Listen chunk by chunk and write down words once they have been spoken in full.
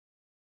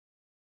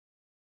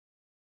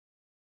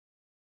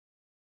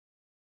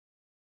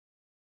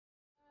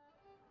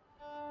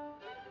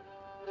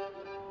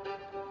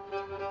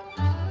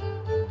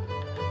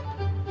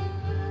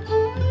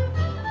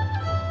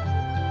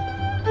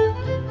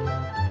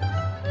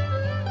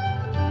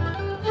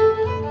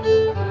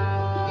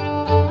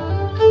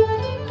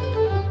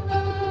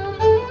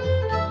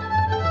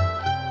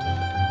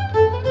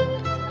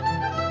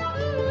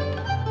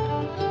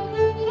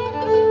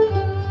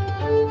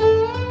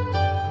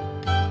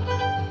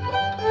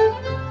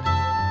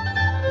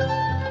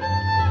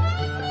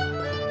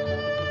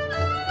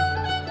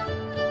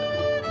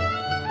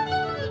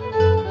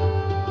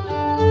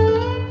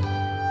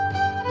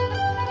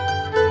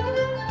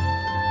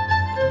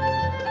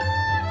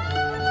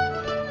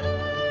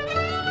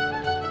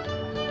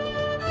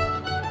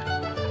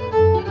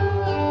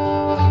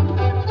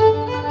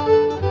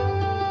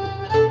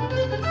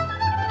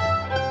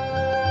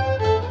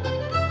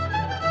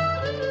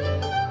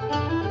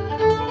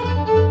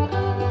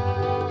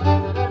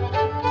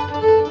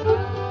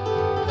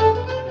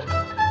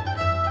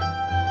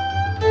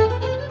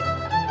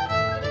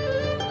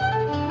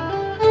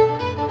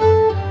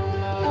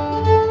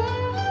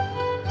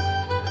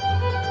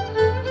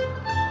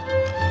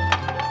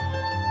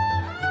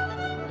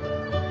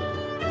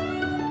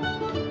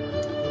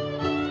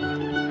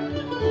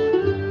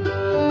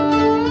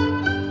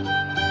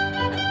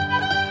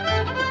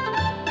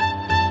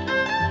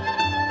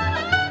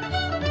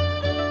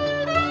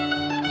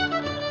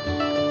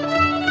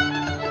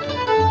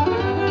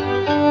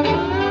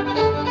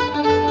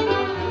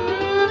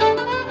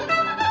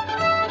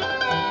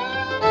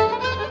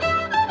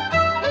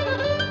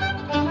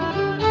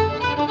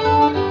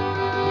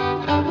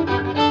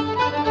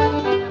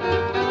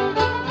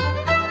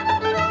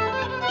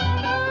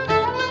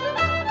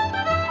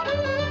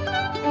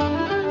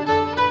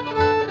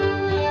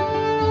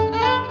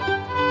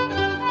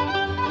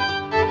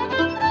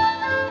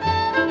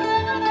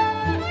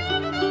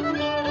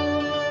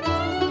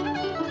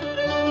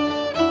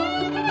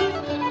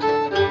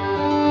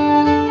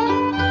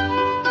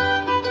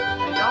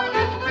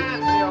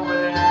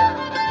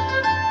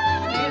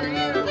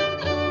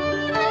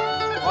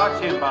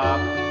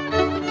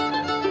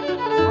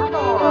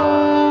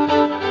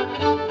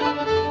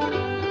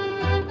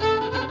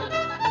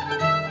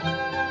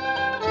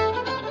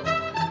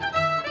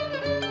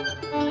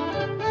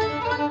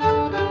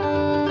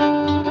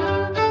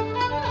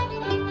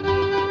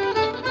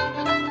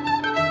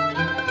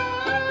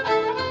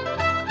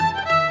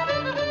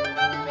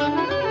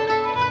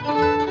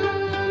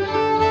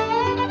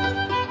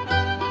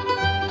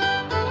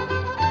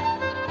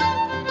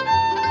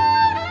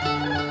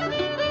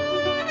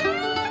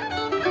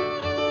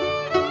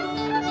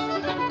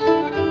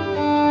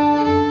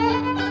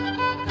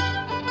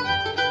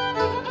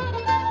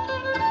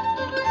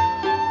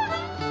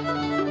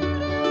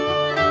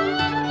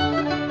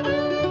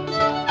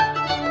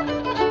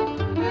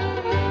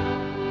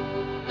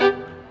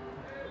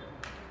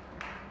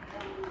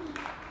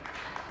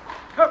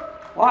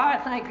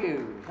thank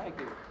you, thank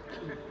you.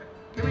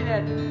 Give me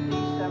that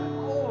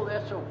D7. Oh,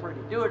 that's so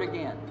pretty. Do it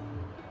again.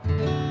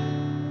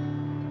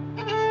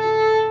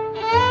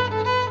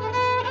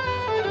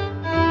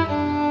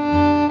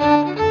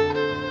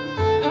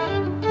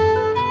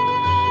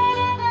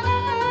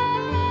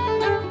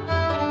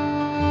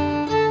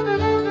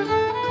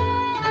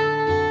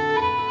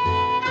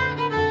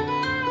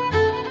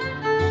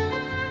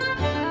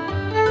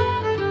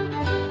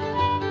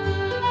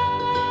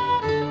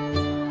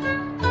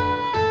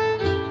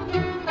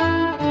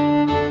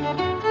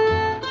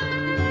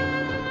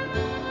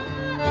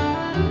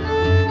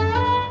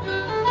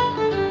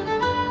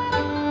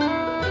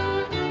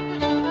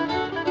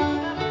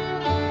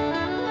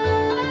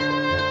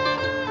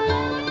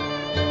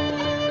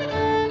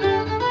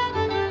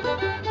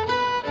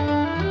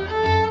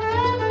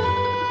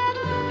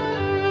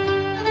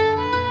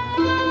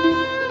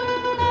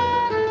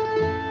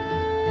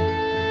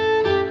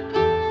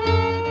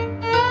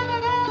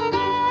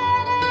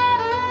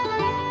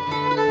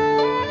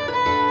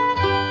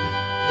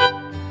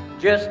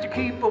 Just to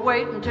keep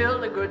away until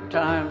the good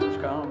times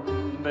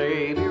come.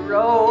 Baby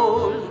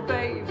Rose,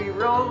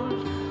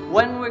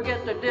 when we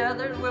get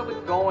together, we'll be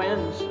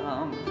going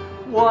some.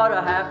 What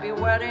a happy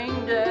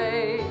wedding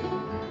day.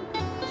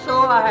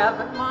 So I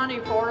haven't money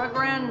for a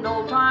grand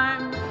old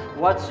time.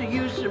 What's the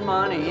use of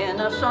money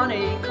in a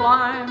sunny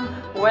clime?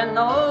 When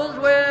those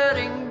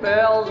wedding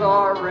bells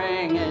are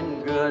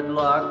ringing, good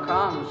luck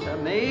comes to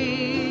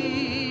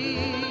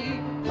me.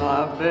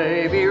 My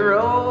baby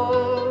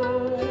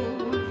Rose,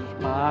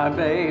 my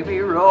baby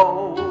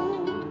Rose.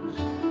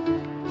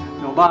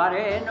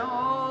 Nobody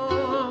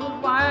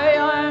knows why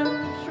I'm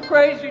so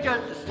crazy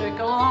just to stick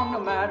along no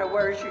matter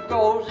where she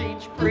goes.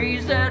 Each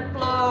breeze that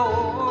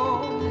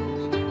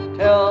blows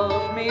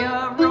tells me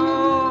of Rose.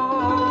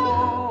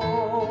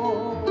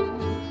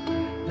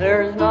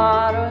 There's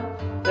not a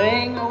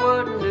thing I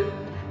wouldn't do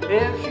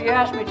if she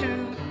asked me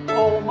to.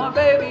 Oh, my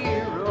baby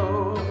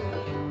Rose.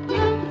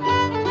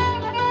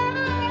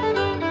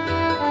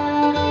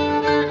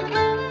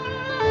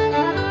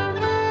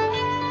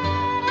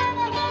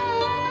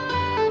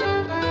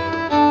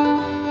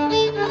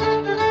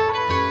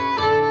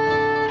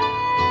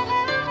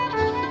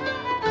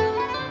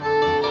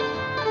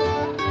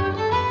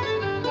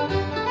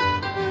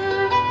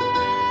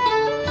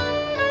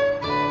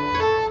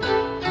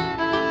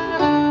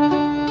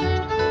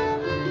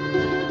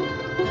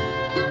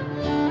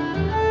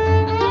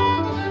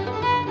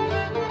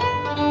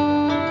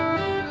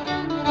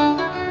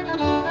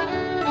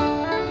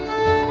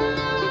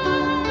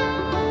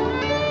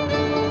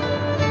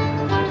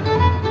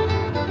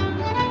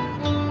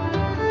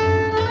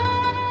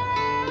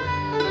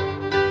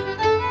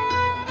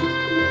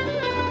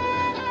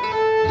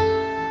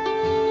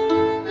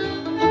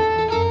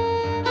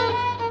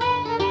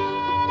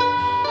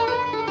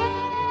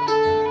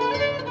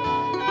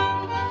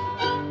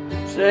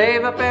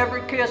 Save up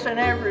every kiss and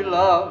every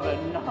love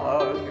and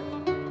hug.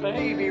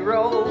 Baby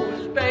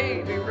Rose,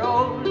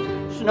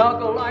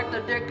 snuggle like the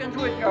dickens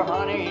with your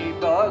honey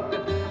bug.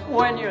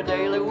 When your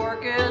daily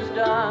work is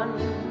done,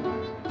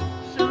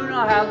 soon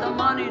I'll have the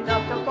money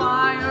enough to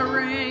buy a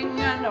ring,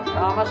 and I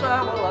promise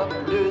I will love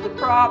and do the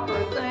proper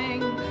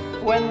thing.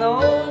 When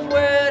those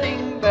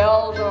wedding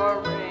bells are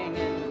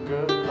ringing,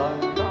 good luck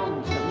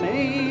comes to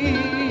me.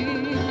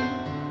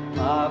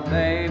 My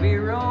baby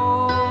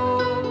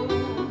Rose,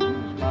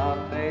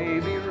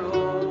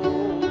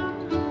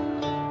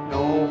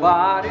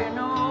 nobody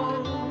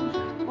knows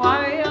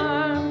why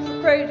I'm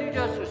so crazy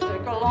just to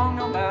stick along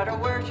no matter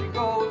where she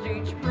goes.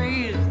 Each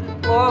breeze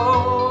that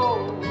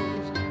blows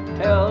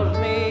tells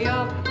me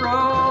of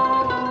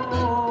Rose.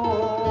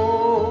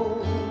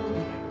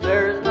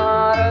 There's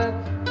not a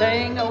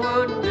thing I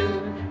wouldn't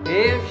do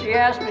if she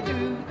asked me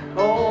to.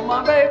 Oh,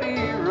 my baby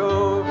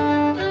Rose.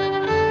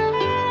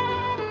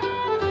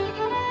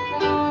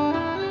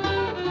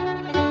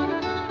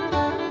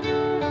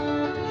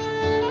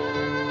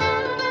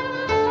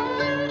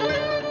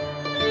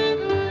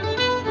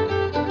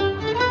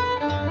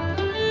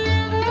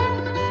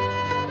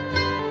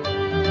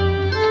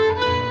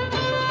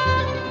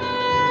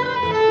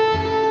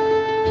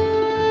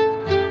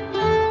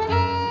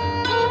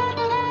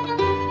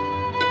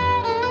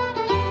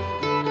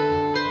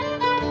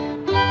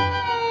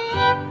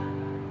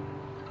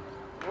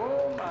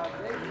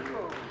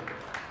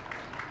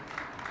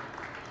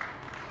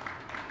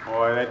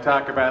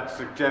 Talk about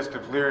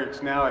suggestive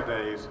lyrics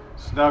nowadays.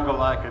 Snuggle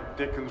like a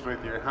dickens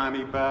with your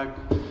honey bug.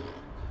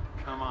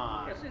 Come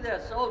on. Let's see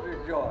that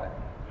Soldier's Joy.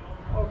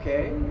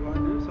 Okay, you want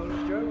to do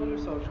Soldier's Joy? We'll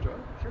do Soldier's Joy.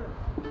 Sure.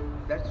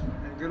 That's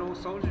a good old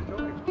Soldier's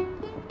Joy.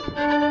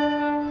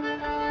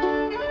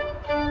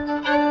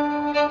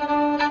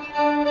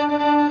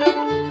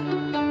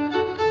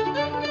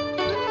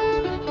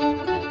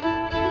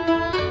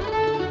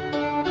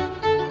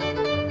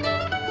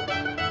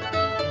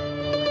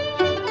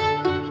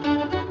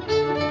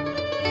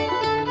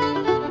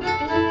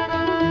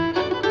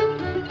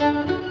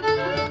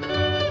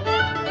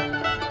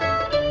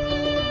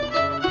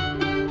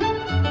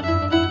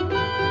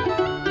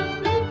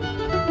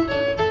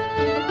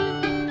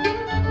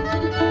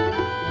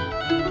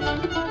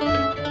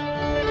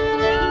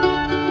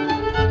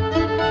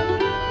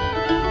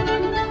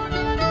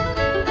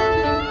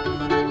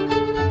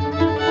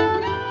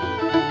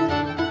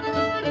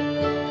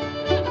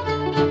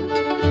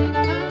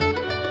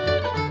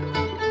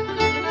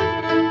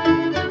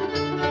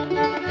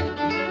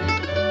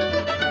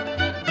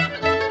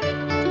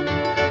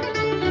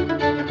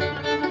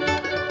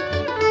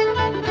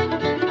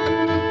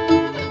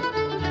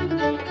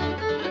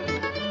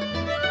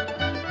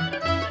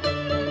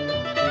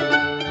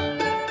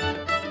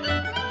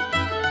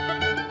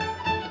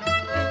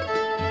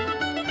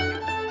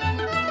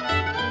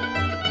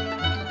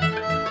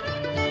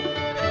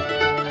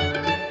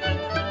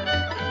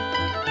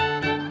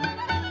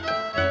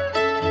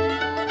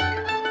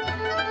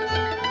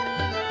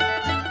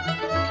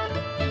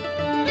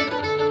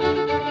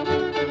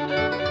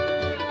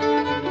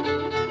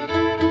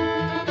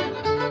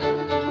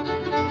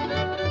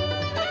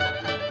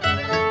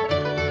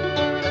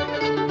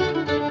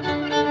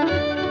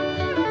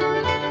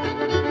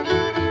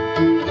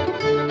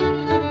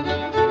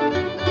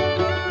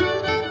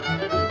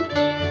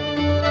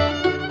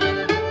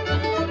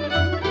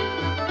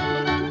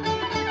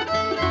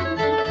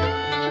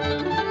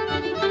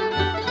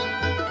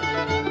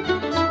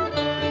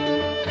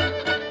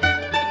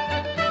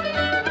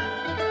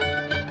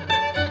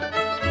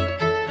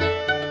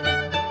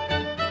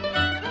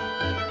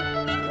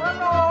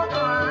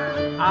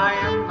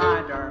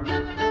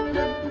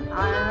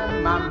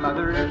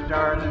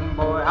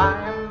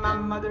 I am my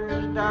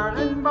mother's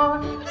darling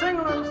boy. Sing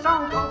a little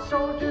song called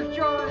Soldier's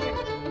Joy.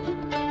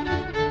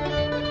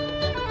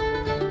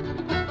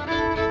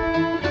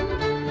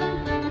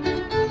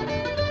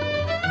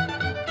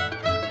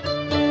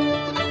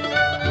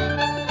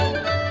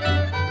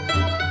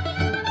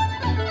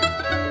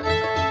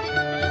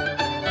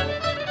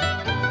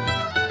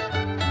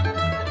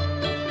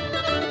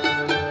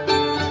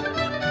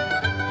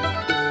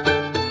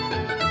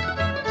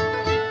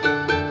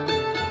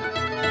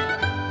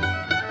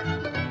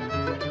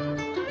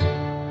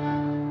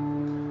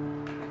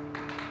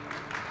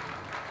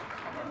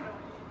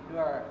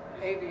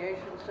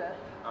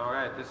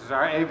 This is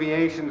our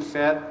aviation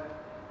set.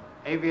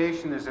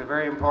 Aviation is a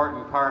very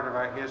important part of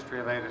our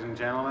history, ladies and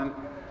gentlemen,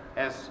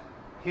 as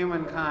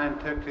humankind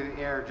took to the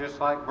air just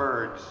like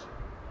birds.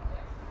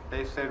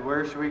 They said,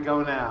 where should we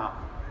go now?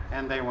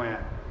 And they went.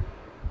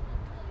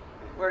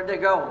 Where'd they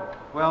go?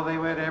 Well, they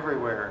went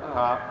everywhere,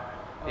 Pop.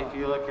 If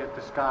you look at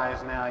the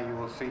skies now, you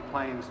will see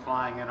planes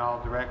flying in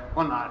all directions.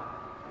 Well, not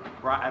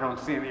right. I don't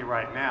see any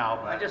right now,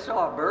 but I just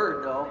saw a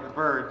bird, though. the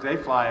birds, they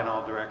fly in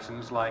all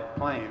directions like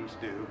planes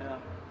do. Yeah.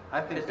 I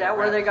think Is that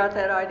where they got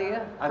that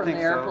idea? I From think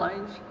the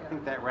airplanes? so. I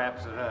think that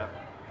wraps it up.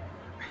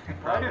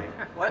 What?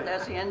 What?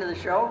 That's the end of the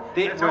show?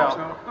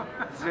 Well,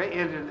 it's the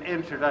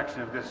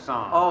introduction of this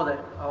song.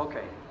 Oh,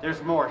 okay.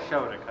 There's more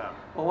show to come.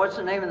 Well, what's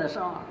the name of the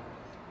song?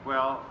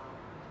 Well,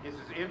 this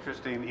is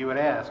interesting. You would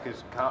ask.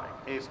 It's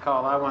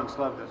called "I Once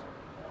Loved This."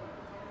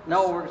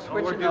 No, we're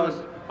switching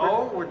those.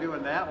 We're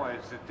doing that one.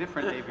 It's a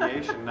different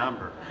aviation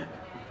number.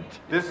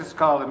 This is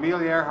called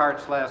Amelia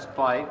Earhart's Last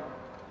Flight,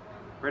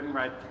 written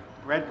by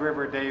Red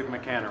River Dave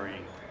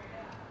McHenry,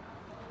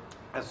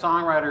 a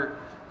songwriter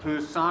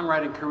whose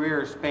songwriting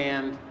career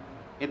spanned.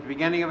 At the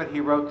beginning of it,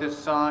 he wrote this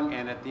song,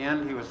 and at the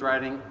end,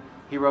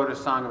 he wrote a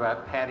song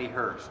about Patty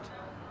Hearst.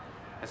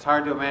 It's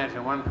hard to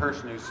imagine one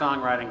person whose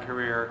songwriting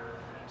career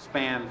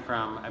spanned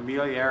from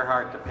Amelia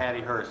Earhart to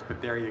Patty Hearst,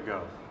 but there you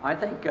go. I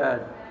think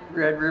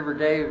Red River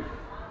Dave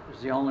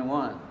was the only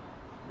one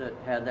that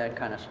had that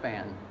kind of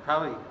span.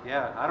 Probably,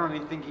 yeah. I don't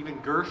even think even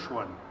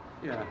Gershwin.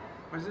 Yeah.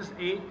 Was this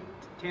 8,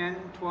 10,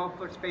 12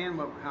 foot span?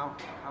 How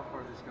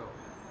far does this go?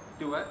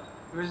 Do what?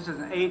 Was this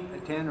an 8, a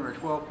 10, or a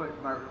 12 foot,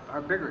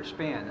 or bigger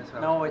span? That's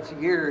what No, it's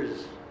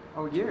years.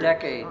 Oh, years.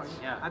 Decades.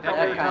 Oh, Yeah, I thought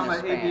that we were kind talking of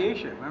about span.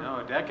 aviation. Remember?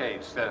 No,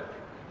 decades.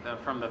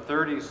 From the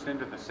 30s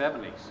into the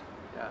 70s.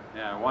 Yeah.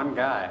 Yeah, one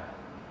guy.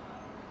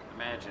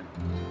 Imagine.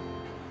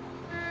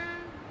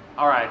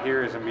 All right,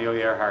 here is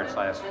Amelia Earhart's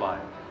Last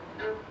Flight.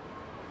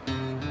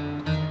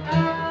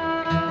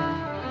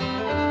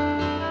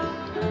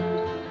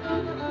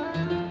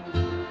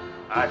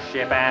 A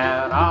ship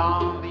out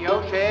on the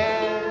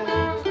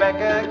ocean, speck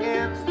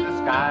against the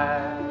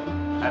sky.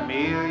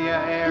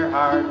 Amelia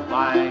Earhart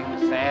flying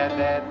sad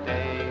that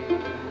day,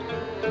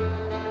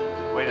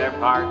 with her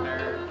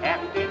partner,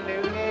 Captain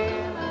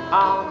Noonan,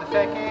 on the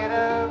 2nd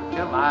of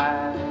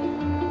July.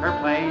 Her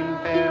plane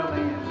fell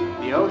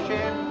in the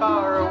ocean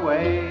far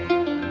away.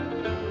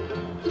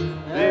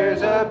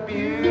 There's a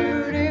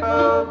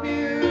beautiful,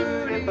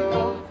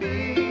 beautiful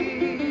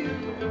field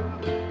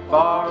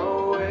far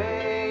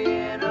away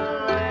in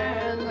a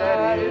land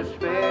that is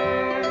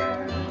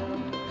fair.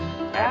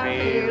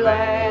 Happy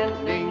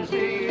landings to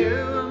you,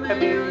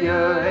 Amelia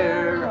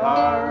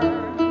Earhart.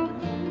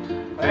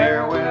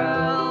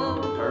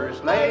 Farewell,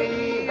 First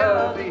Lady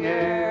of the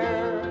Air.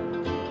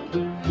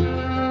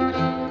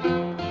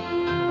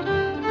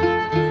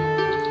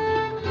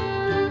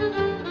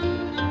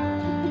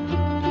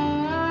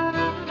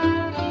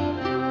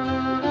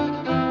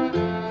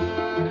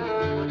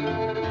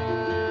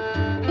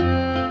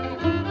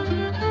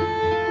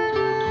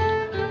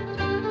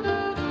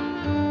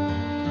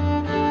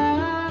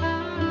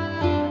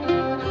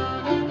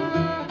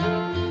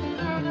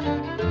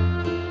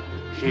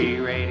 She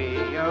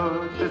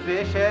radioed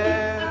position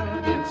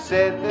and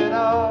said that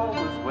all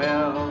was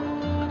well,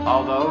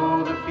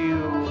 although the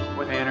fuel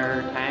within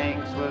her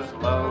tanks was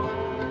low.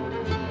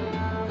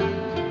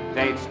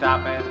 They'd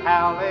stop at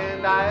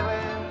Howland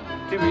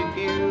Island to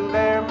refuel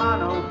their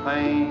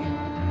monoplane,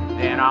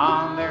 then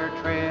on their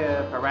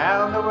trip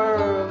around the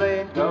world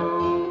they'd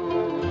go.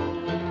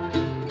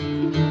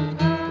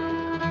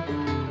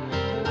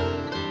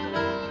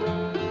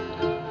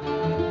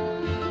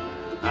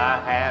 A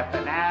half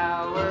an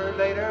hour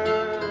later,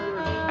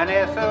 an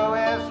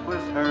SOS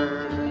was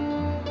heard.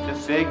 The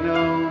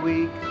signal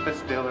weak, but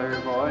still her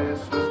voice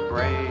was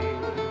brave.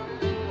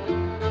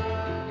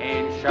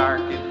 In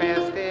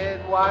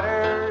shark-infested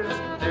waters,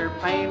 their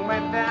plane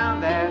went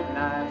down that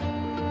night.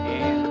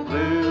 In the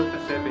blue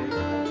Pacific,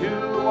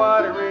 to a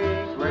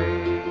watery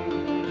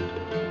grave.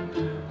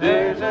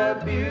 There's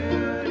a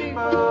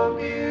beautiful,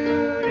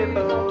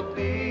 beautiful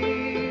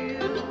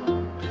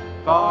field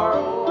far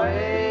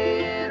away.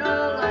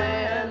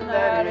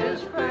 That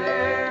is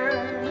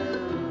fair.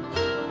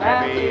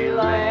 Happy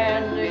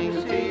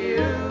landings to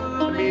you,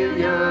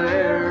 Amelia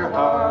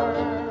Earhart.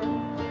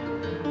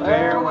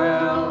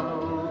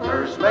 Farewell,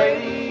 First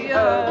Lady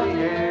of the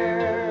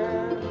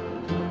Air.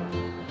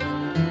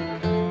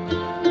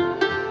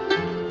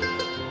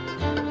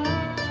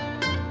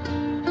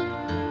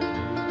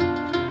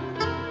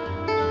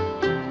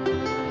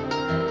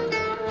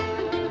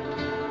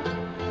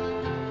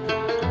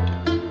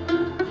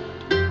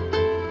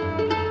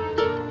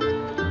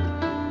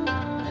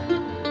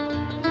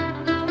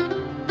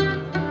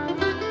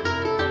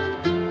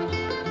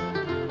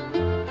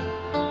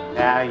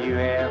 Now you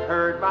have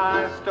heard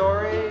my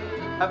story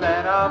of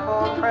that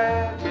awful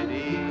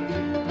tragedy.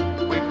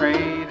 We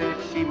pray that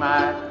she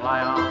might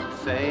fly on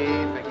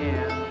safe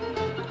again.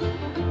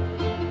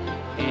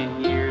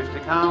 In years to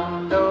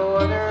come, though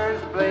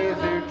others blaze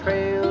their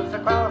trails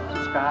across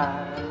the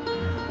sky,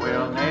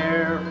 we'll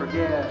never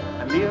forget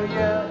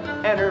Amelia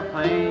and her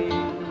plane.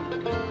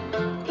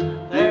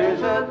 There's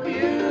a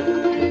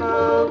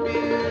beautiful,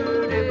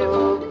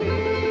 beautiful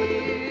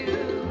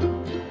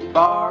field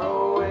far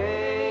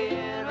away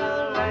in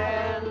a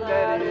land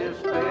that is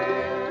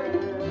fair.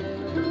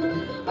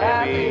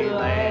 Happy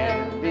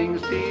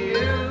landings to you,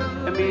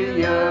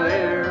 Amelia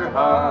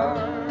Earhart.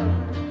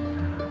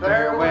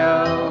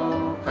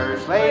 Farewell,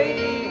 First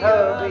Lady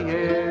of the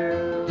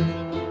Air.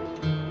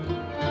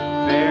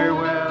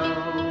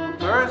 Farewell,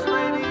 First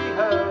Lady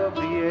of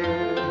the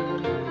Air.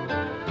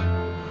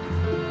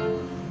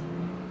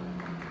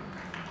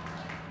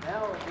 Now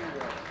we'll do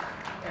the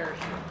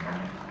airship.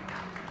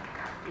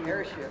 The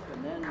airship,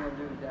 and then we'll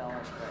do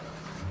Dallas Track.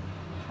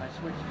 I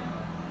switched them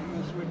up. I'm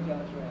going to switch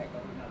Dallas Track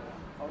up another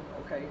one. Oh,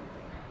 okay,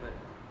 good.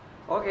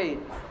 Okay,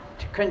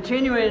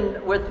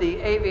 continuing with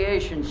the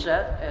aviation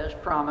set as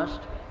promised.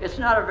 It's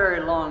not a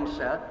very long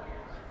set.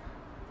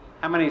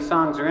 How many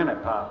songs are in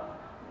it, Pop?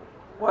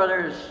 Well,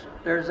 there's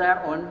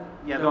that one.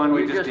 Yeah, the one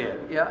we just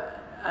did. Yeah,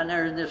 and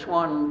there's this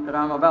one that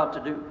I'm about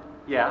to do.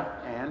 Yeah,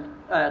 and?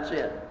 That's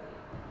it.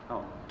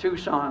 Oh, 2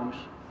 songs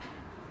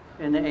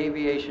in the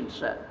aviation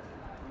set.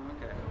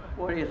 okay.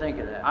 What do you think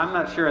of that? I'm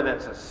not sure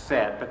that's a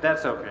set, but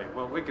that's okay.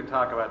 Well, we can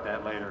talk about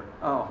that later.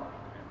 Oh.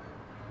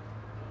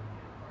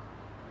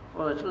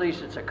 Well, at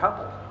least it's a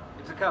couple.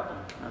 It's a couple.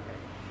 Okay.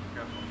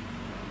 Couple.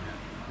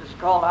 It's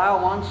called I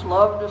Once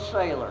Loved a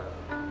Sailor,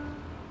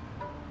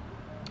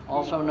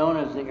 also known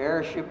as the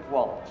Airship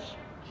Waltz.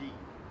 G.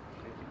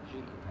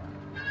 G.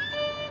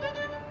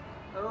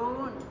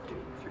 1, 2,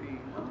 3, 1.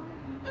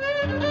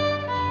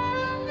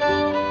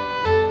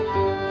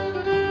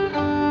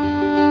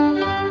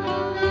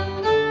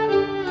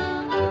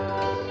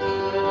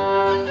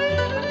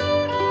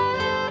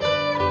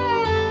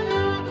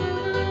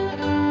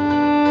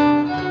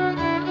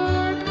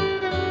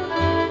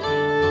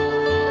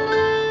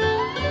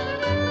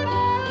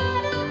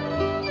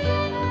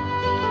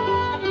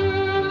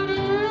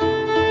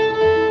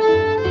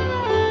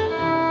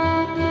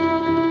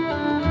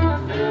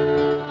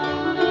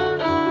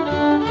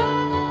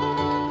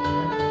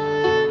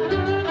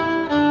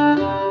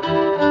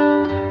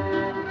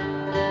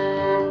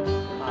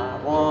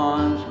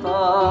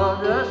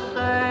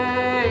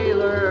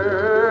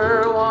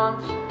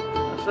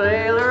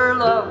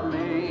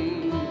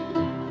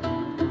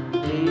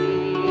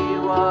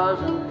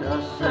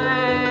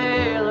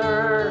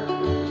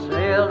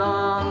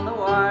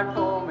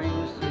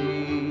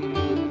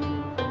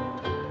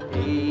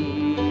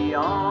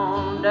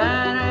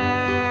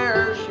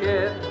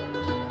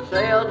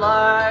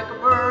 Like a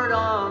bird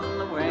on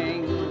the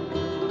wing,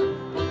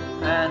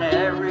 and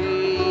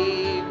every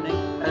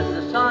evening as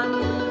the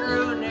sun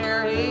drew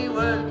near he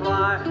would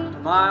fly to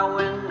my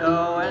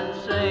window and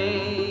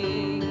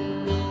sing.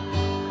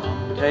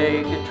 Come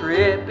take a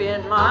trip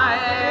in my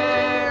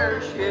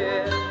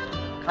airship,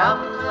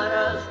 come let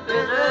us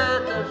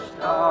visit the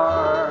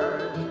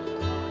stars,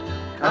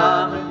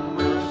 come and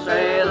we'll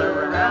sail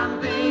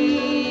around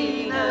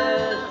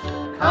Venus,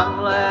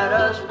 come let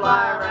us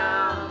fly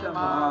around to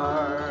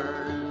Mars.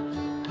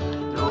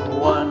 No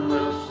one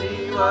will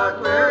see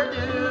what we're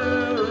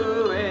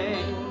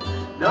doing,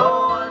 no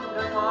one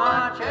can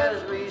watch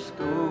as we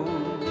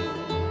spoon.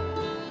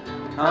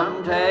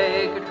 Come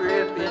take a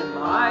trip in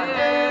my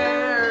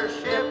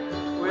airship,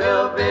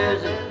 we'll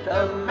visit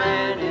the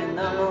man in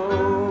the moon.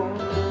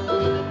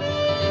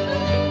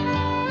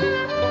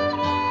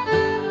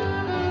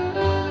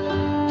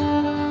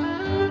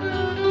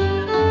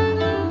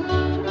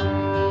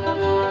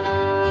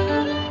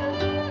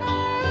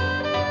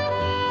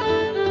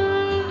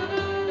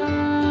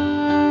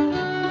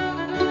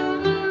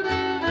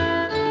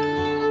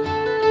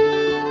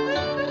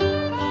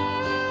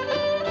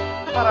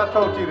 I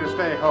told you to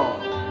stay home.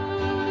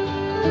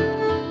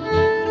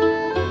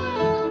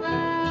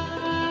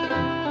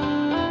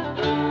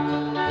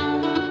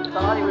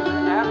 Thought he was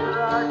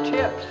after our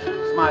chips.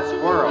 It's my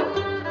squirrel.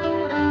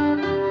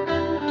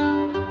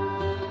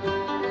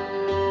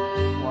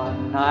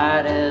 One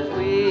night as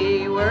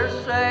we were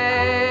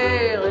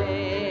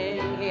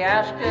sailing, he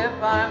asked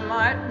if I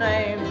might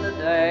name the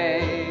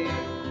day.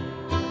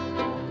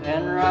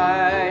 And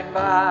right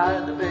by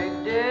the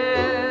Big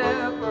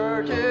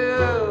Dipper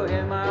to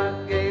him I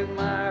gave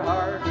my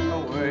heart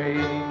away.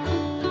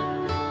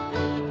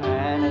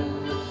 And as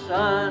the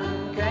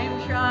sun came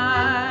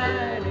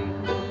shining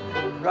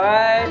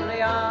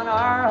brightly on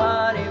our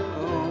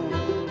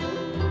honeymoon,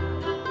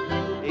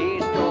 he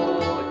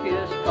stole a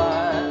kiss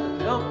by the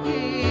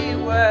Milky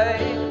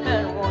Way,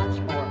 and once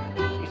more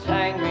he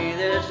sang me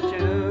this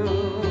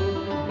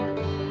tune.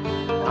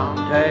 Come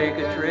take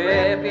a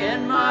trip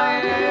in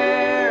my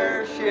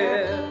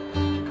airship,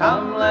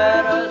 come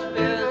let us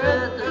visit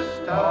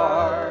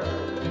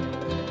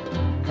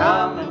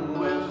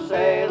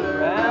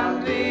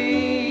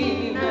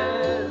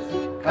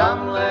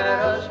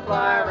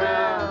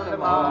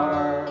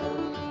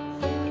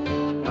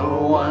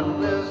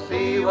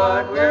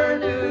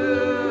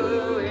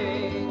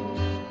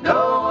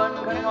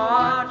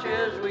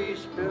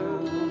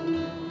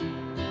spoon.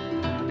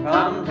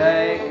 Come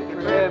take a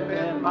trip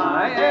in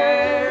my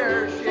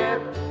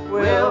airship,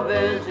 we'll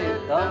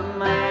visit the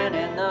man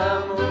in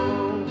the moon.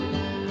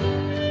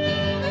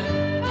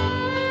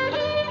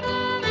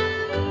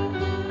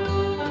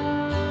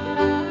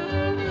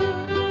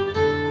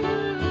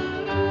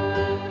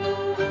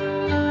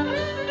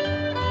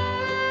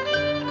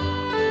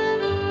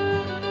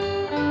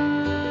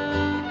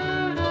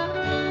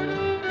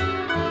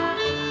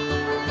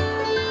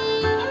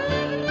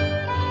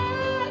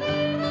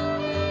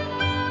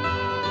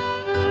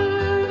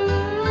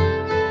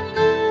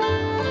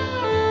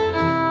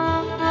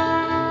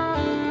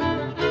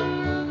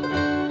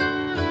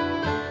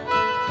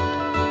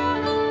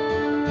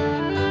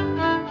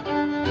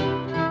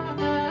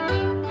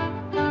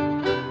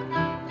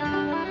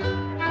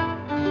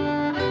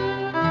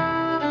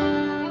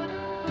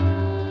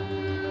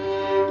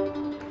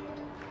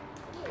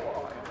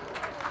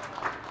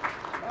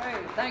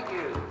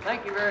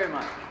 Thank you very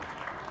much.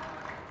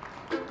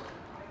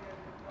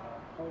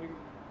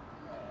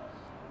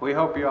 We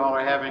hope you all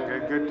are having a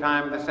good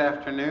time this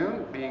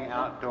afternoon, being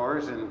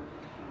outdoors, and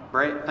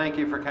thank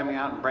you for coming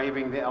out and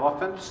braving the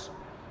elephants.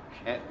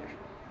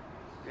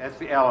 That's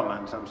the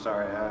elements, I'm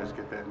sorry, I always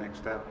get that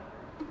mixed up.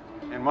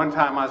 And one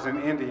time I was in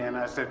India and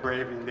I said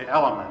braving the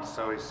elements,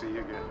 so you see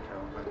you get in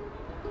trouble.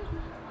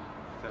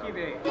 But, Keep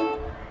it.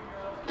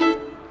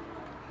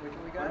 Which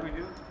one we got? What do we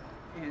do?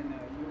 And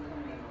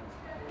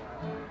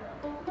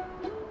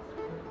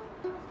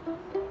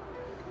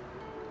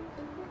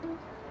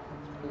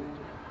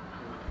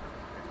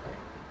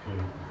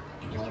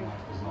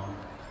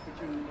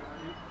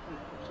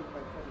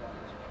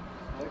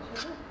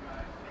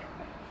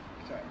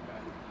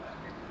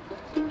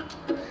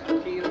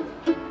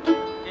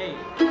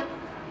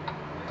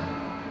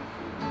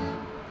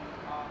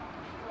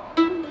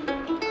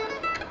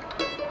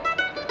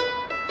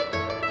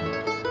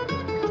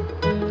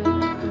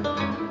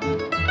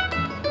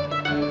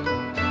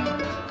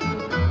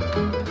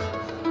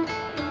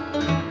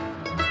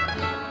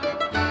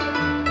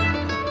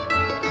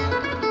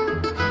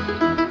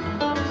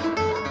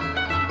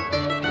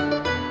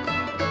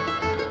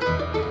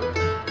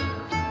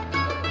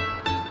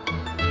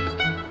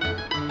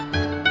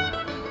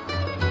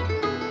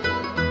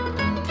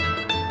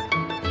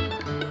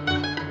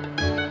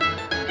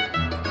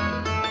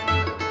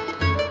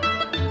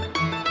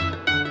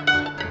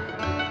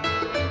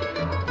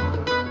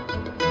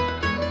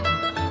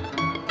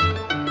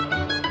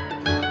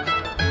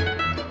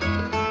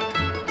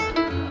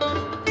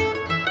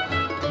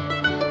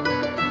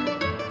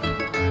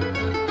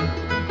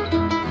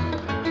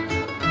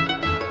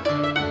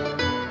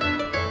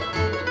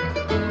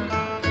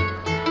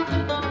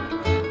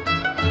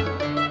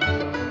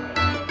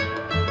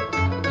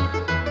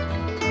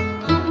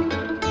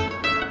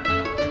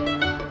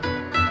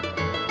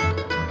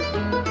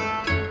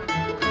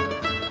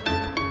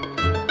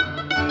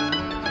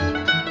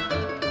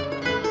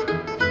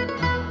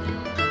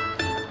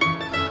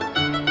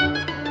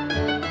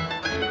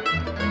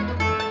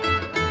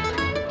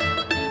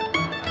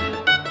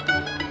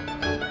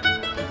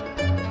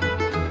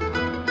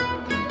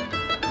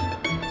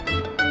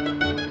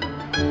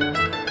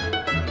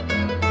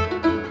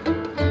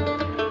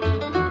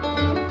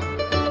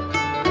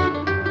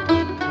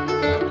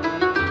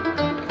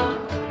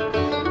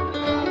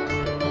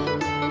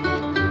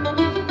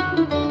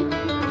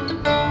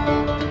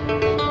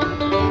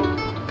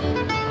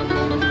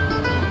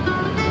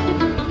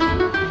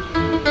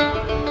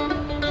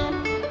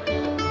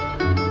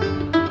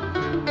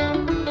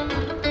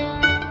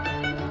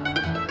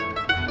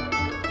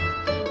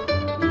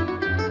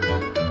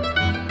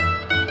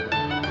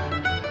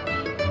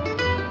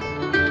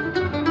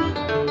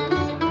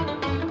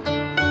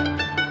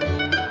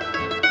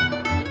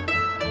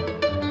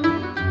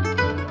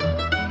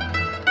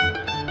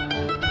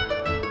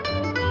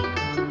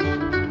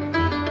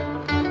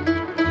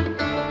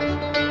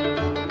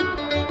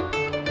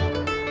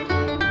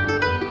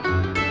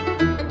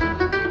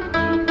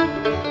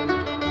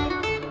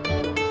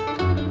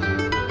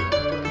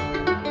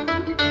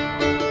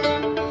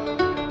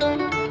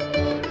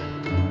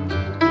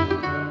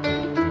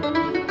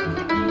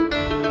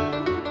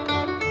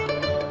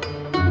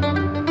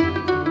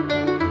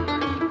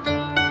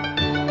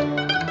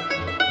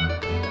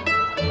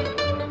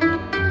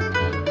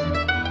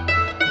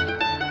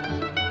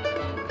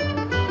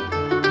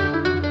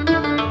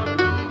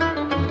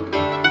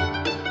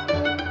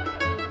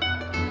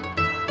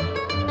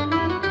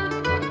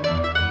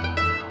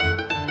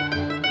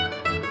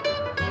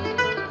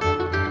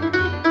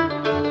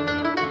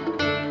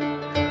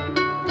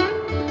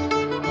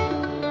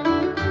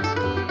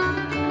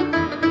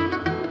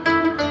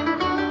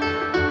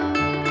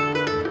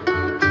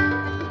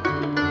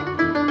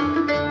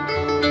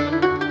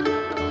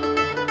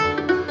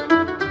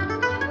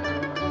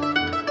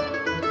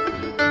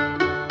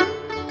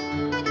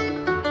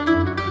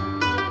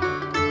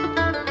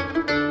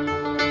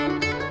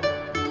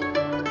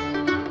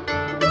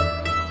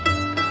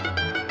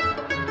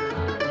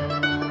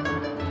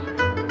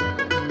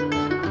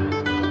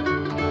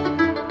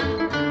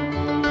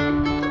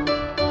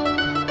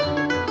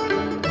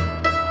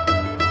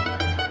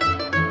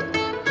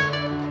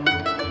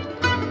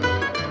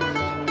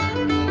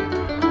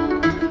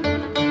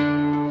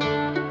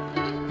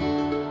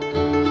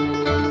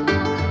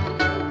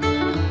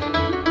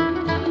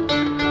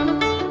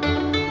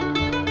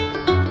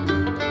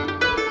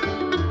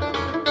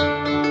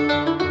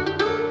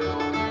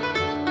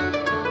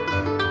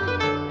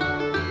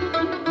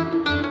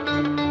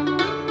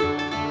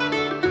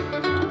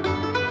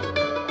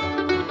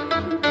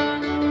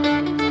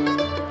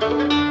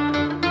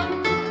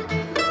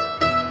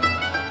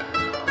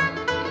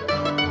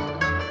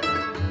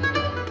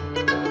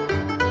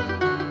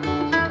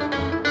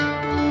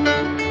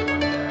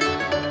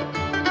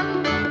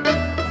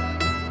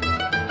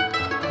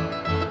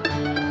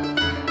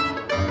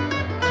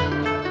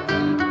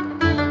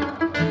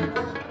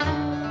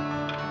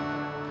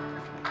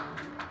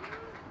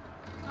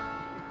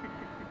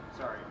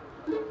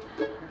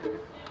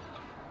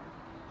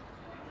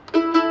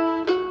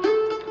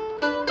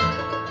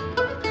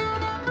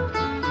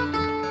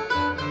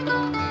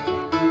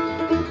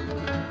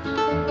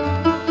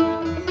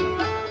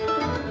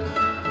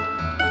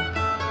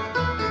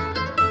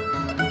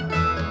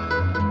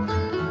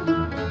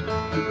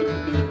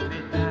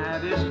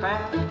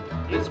fast.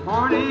 It's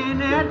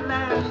morning at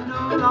last,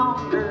 no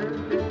longer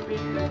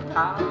living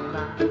our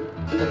life.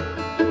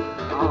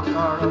 All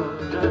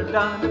sorrows are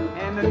done,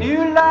 and a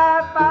new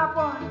life I've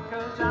won,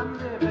 'cause I'm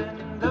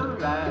living the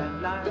right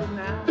life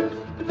now.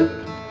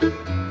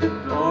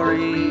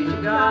 Glory to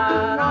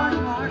God,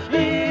 I'm washed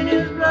in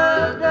His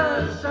blood,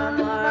 the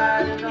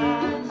sunlight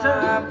is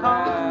on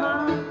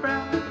my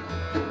brow.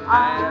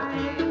 I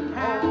am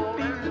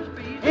happy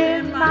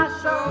in my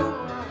soul,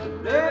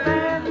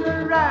 living the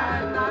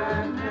right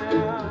life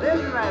now.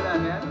 Living the right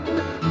life now.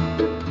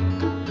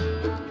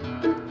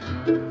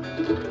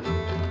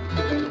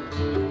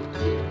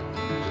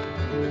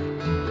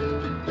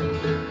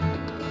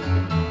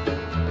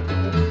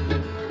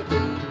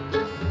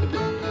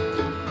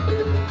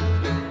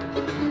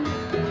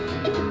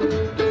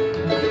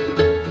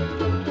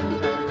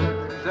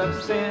 Of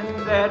sin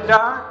that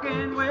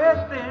darken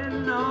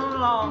within no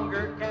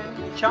longer can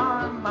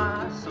charm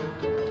my soul.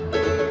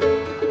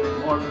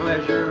 More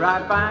pleasure I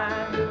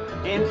find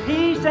in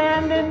peace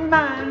and in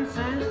mind,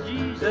 since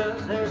Jesus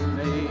has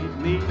made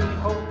me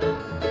whole.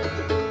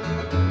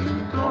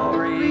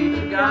 Glory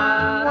to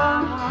God,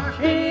 I'm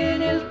washed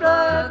in His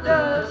blood,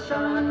 the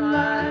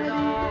sunlight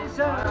is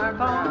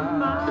upon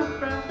my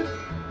brow.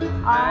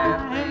 I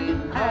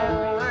am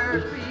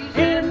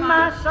happy in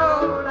my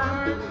soul,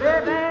 I'm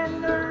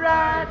living the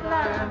right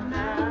life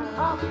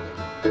now.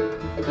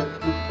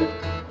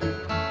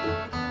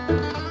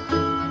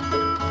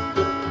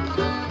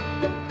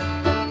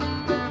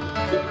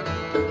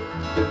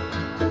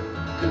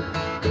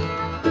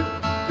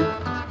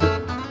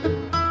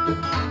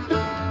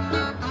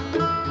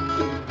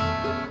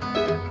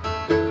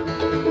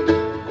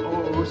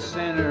 Oh,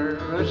 sinner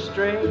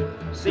astray,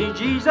 see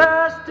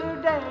Jesus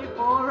today,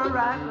 for a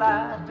right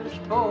life is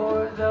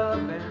for the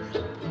best.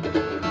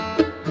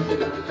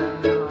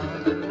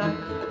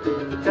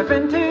 Step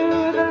into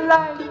the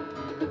light,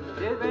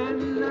 living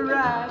the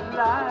right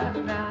life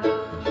now.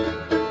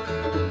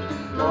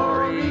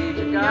 Glory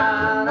to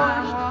God,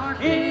 I'm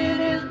washed in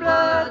His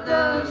blood,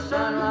 the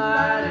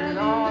sunlight is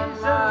on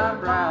my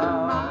brow.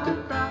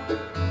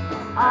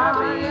 I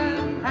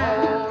am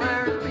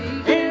happy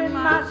in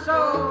my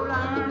soul,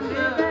 I'm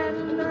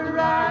living the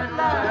right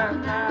life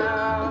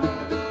now.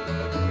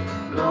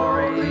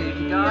 Glory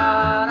to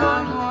God,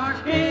 I'm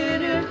washed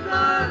in His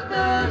blood,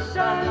 the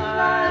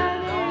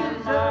sunlight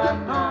is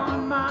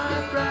upon my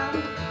brow.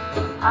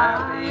 I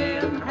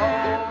am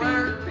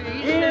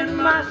happy in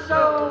my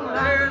soul,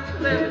 I'm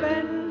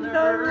living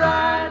the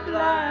right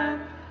life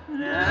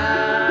now.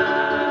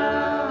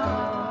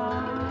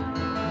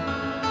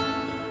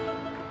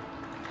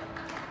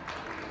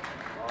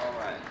 All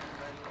right.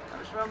 That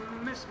was from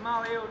Miss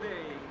Molly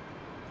O'Day.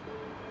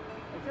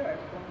 That's all right.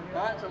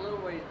 That's a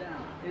little ways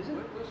down. Is it?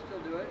 We'll still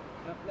do it.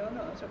 No,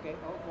 that's okay.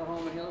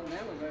 Oklahoma Hills, and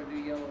then we're going to do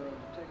Yellow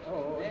Rose, Texas.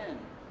 Oh. Then.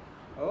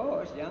 Oh,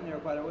 it's down there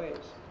quite a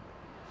ways.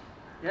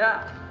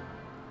 Yeah.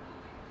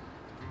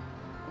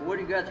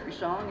 Woody Guthrie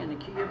song in the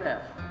key of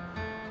F.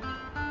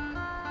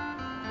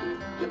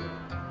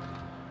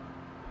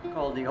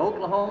 Called the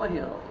Oklahoma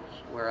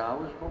Hills, where I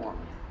was born.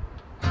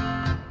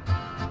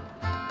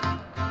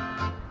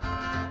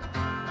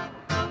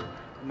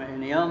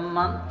 Many a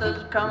month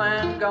has come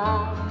and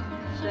gone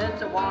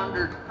since I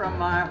wandered from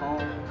my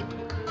home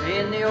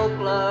in the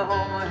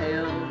Oklahoma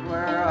Hills,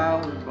 where I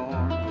was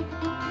born.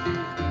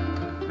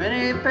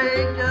 Many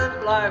pages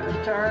of life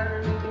have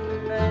turned,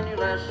 many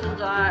lessons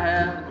I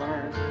have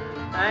learned,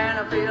 and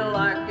I feel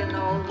like in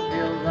those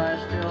hills I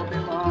still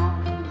belong.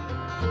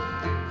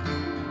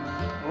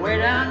 Way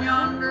down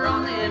yonder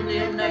on the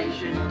Indian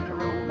Nation, I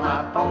rode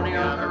my pony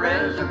on the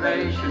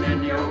reservation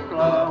in the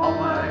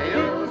Oklahoma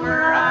Hills,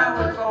 where I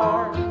was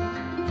born.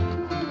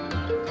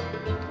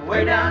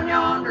 Way down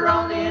yonder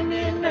on the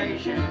Indian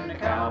Nation, the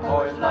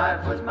cowboy's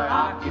life was my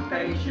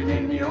occupation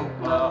in the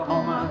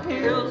Oklahoma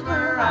Hills,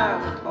 where I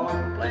was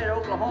born. Played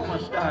Oklahoma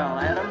style,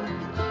 Adam.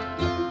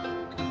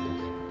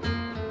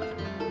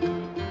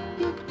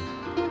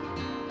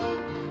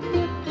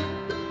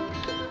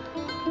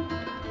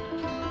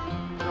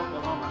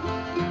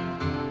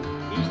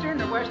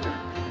 Eastern or western?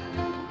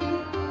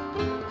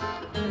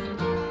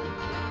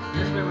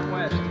 This way went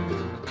west.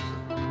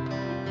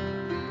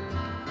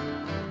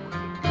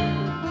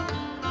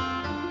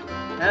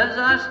 As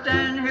I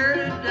stand here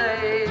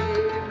today,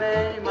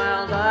 many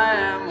miles I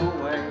am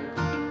away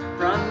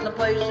from the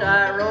place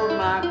I rode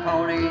my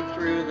pony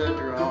through the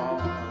draw,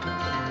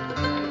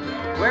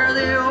 where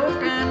the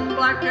oak and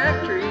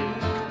blackjack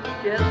trees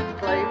kiss the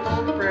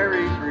playful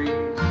prairie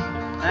breeze,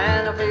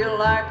 and I feel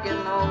like in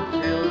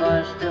those hills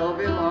I still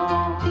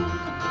belong.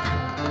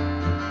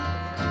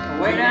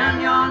 Way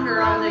down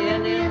yonder on the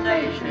Indian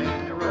Nation,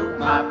 I rode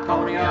my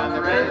pony on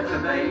the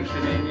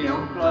reservation in the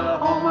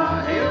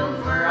Oklahoma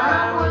Hills, where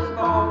I was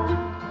born.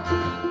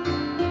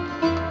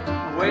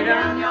 Way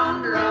down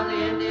yonder on the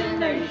Indian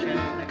Nation,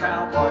 the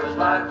cowboy's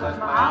life was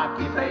my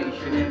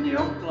occupation in the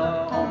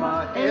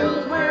Oklahoma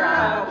Hills, where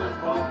I was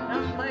born.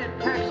 Now play it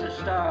Texas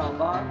style,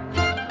 Bob.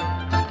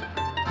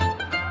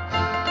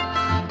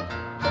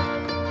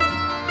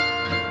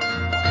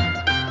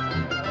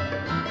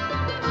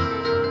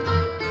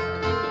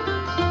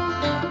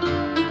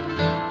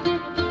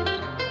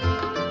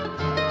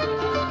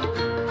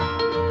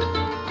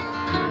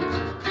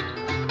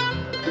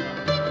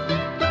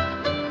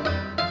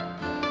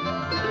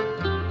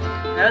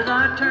 as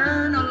I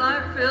turn a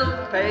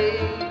life-filled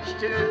page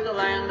to the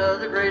land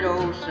of the great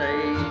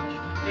Osage,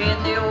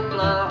 in the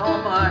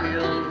Oklahoma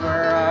hills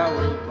where I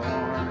was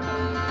born,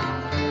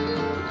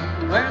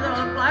 where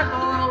the black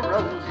oil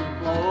rolls and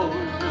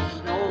flows, the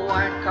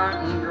snow-white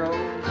cotton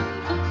grows.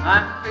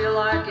 I feel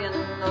like in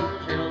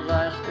those hills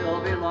I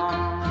still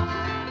belong.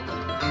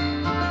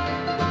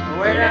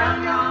 Way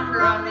down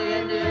yonder on the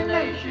Indian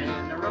Nation,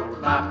 I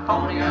rode my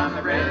pony on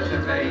the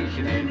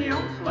reservation in the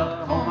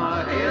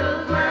Oklahoma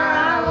hills where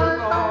I was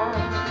born.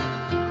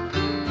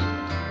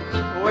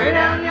 Way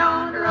down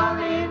yonder on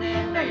the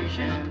Indian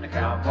Nation, the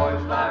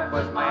cowboy's life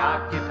was my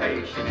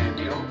occupation in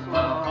the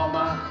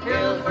Oklahoma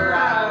hills where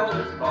I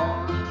was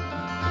born.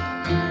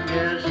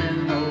 Yes,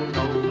 in those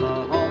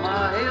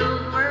Oklahoma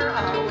hills where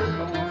I was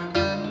born.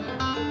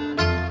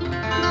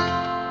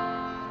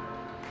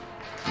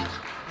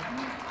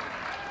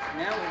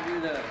 Now we'll do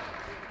the,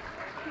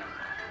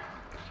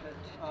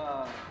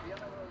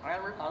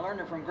 I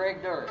learned it from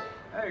Greg Durr.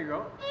 There you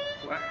go.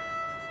 What?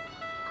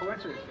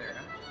 Coincidence there,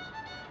 huh?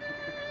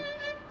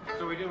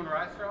 So we doing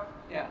rice straw?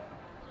 Yeah.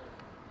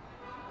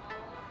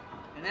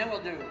 And then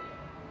we'll do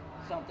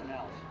something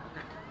else.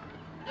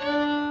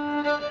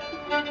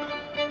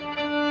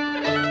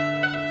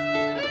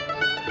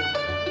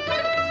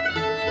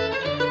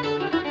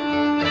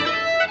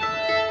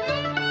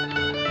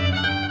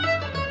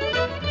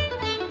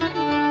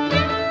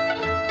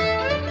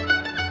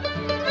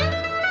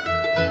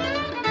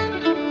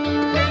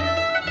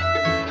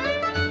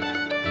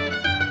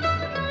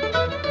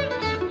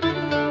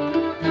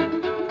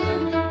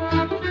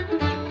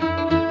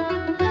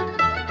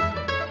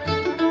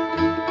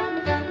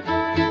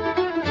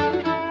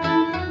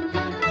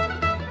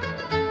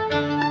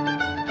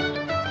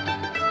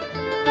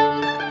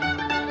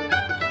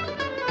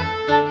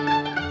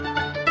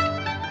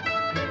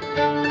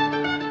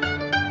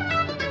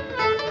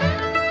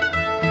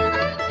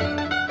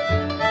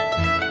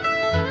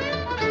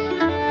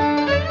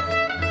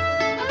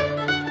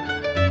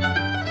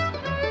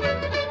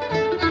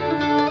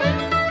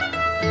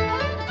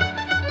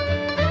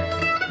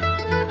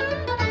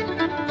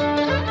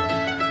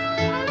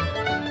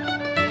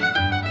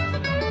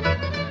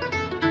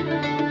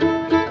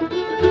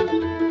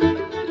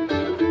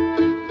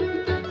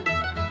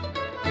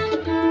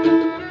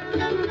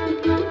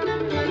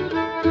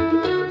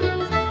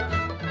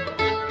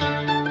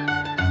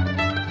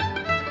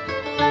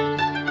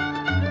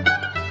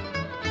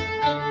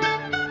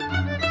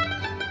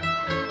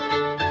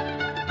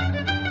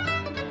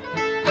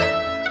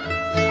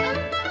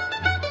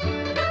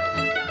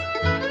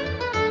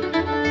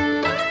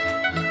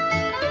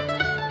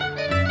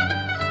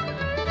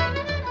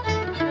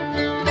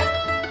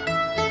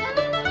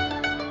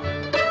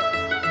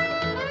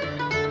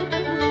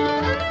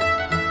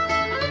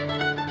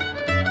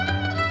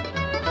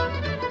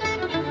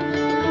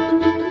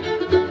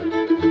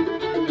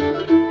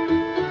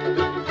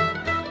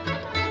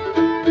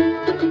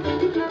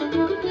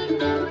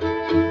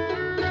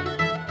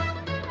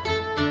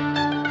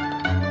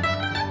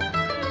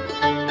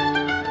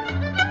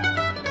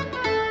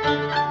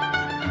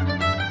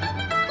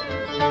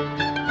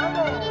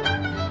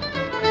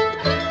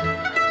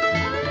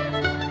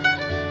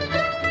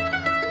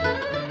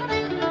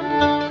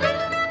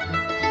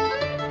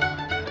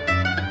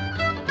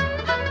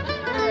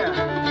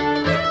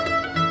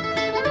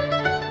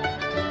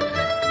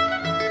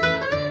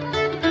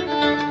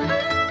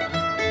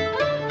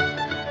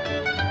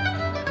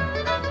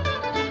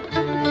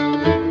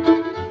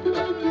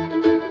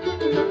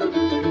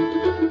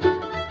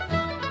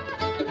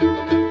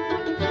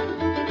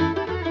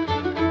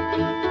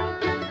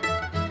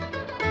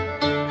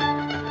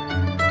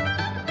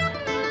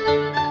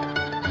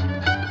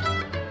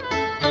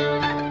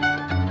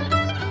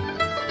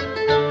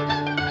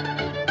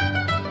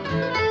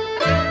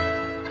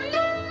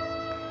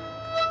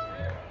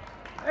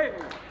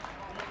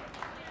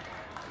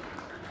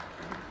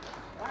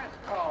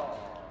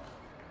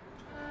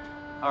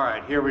 All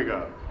right, here we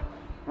go.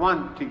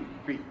 1, 2,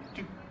 3,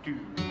 2, 2.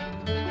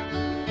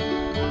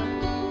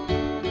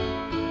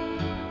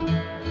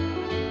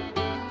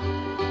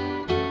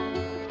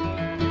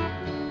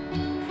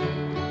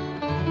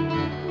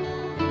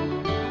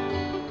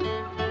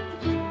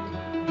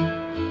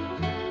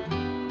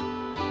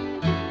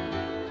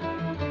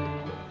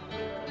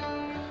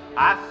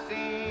 I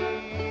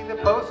see the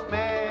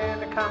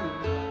postman a-comin'.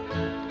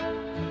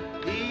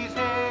 He's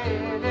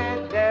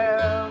headed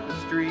down the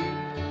street,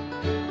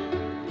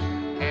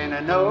 and I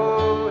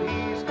know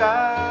he's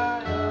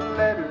got a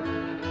letter,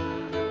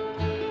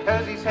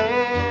 'cause he's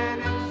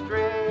headed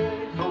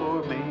straight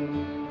for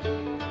me.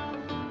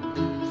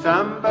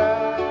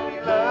 Somebody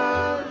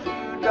loves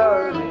you,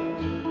 darling.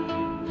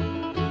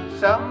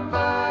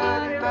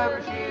 Somebody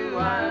loves you,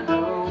 I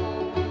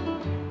know.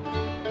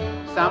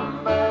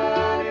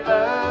 Somebody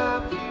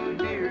loves you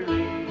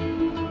dearly.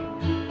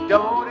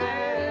 Don't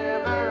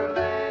ever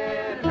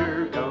let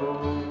her go.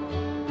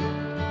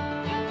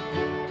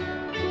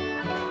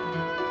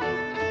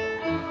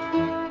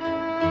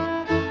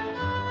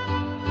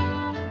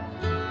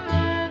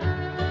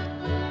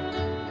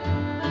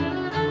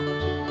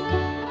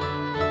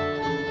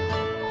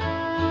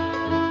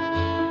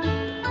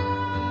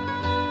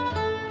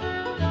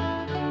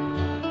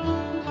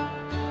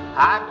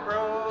 I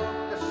broke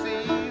the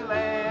seal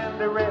and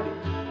the ready.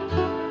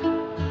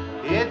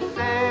 It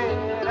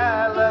said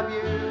I love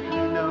you,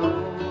 you know,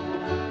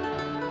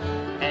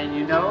 and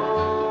you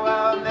know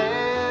I'll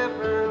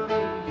never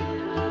leave you.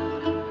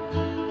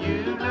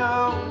 You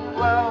know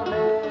I'll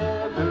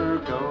never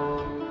go.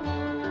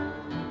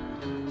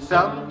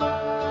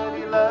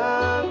 Somebody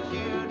loves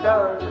you,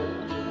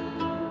 darling.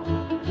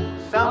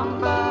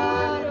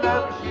 Somebody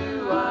loves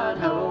you, I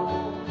know.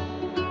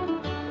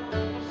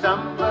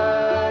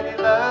 Somebody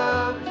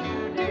loves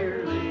you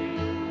dearly.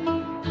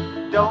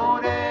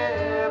 Don't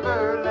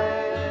ever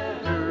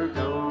let her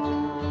go.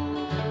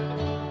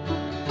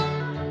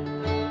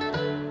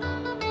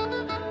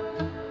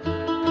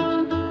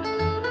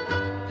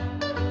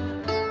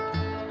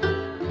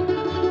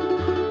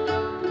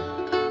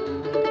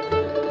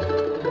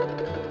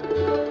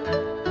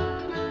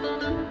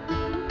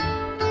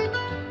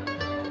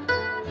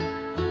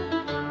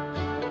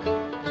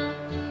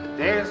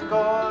 There's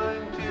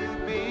going to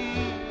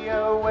be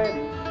a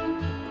wedding.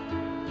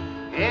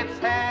 It's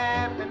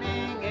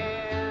happening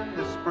in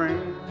the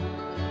spring.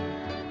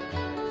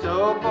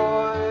 So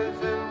boys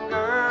and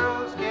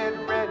girls, get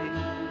ready,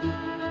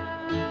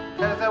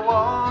 'cause I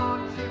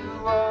want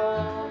you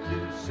all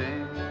to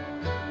sing.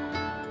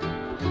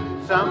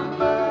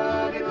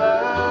 Somebody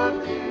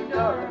loves you,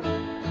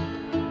 darling.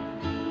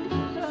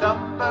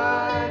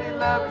 Somebody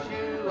loves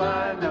you,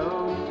 I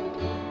know.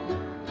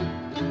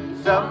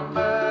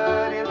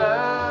 Somebody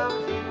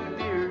loves you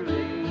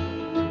dearly.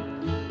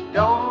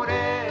 Don't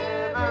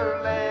ever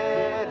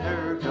let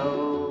her go.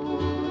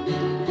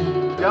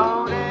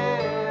 Don't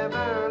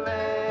ever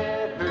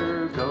let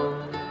her go.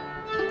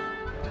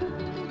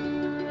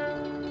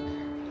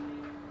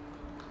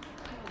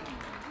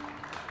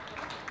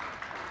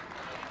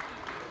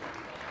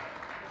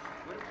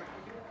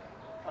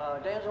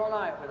 Dance all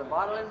night with a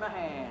bottle in my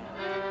hand.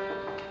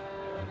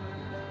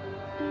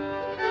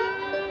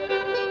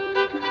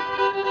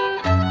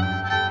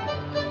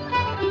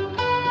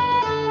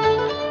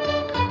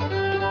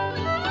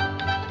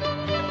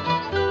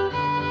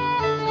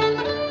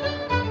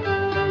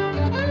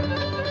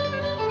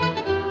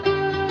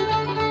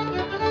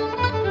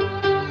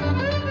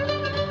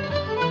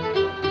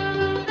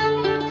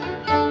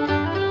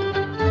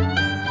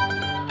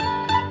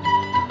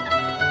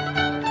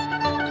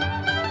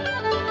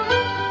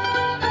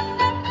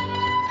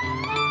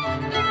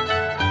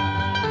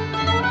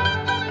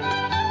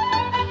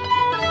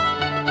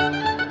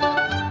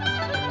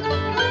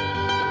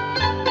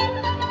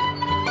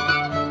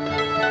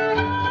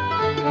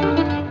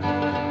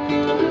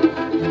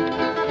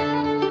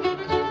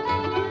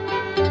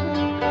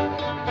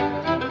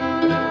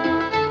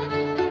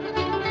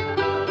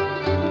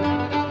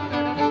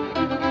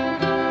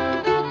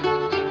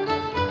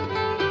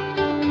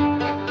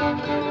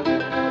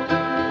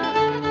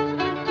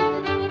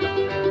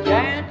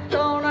 Dance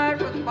all night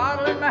with a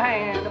bottle in my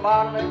hand, a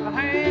bottle in my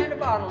hand, a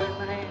bottle in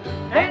my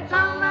hand. Dance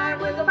all night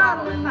with a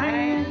bottle in my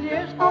hand,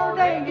 just for a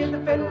day get the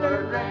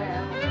fiddler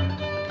grand.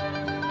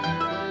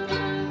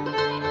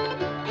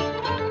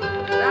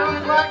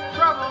 Sounds like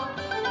trouble.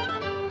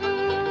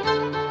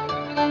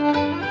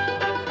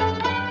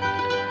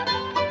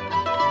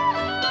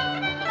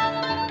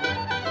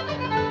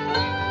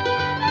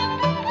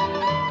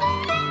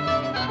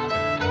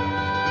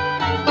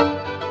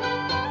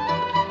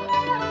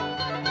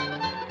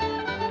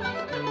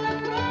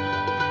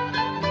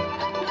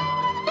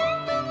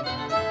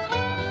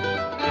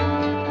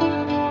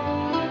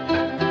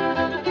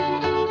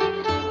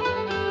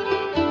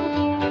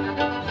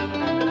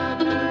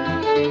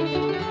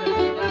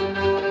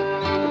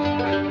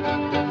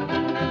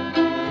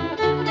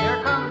 Here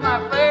comes my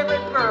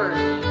favorite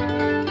verse.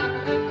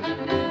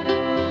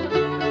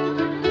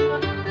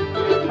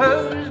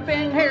 Who's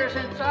been here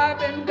since I've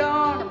been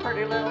gone? A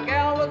pretty little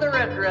gal with a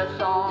red dress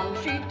on.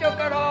 She took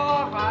it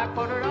off, I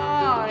put it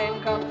on.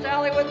 In comes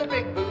Sally with the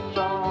big boots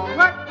on.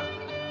 What?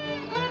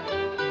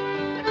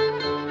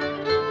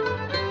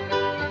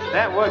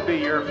 That would be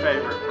your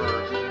favorite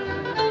verse.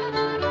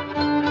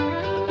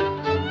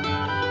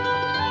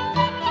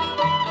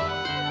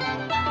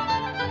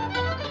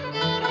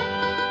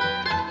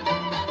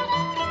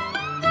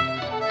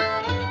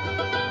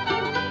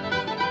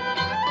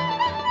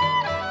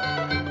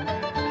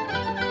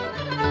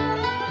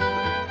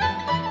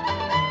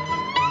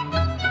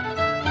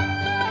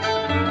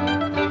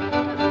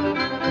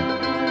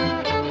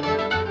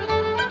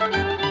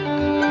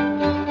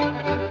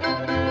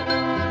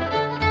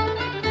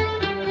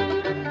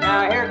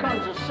 Now here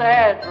comes a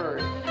sad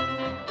verse.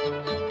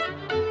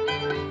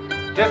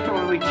 Just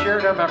when we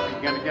cheered him up,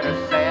 you're going to get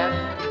us sad?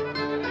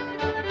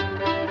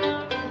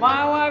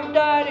 My wife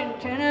died in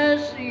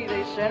Tennessee.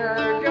 They sent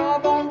her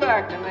jawbone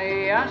back to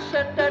me. I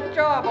set that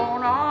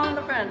jawbone on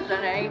the fence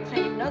and I ain't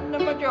seen nothing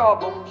of my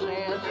jawbone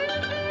since.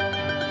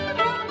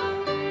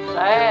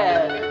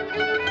 Sad.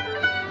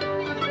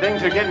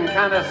 Things are getting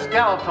kind of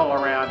skeletal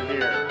around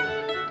here.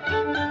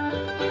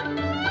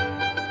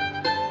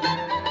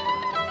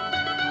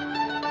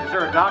 Is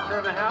there a doctor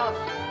in the house?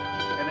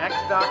 An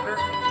ex-doctor?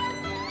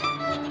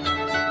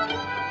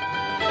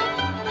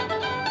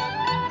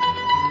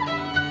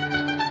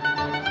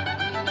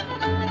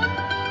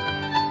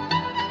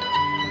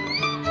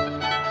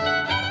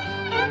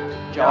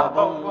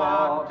 Jawbone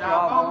walk,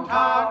 jawbone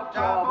talk,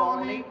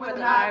 jawbone eat with a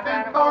knife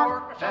and a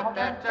fork. Set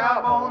that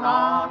jawbone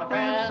on the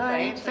fence. I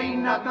ain't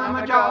seen nothing on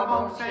my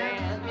jawbone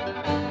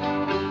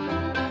since.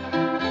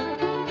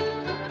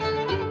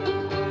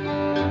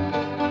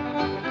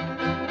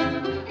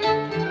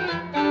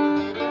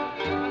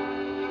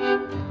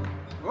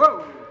 Whoa,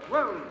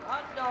 whoa.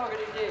 Hot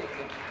doggity dig.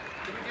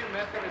 Did we do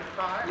Methodist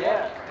pie?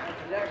 Yes, that's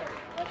exactly.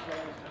 That's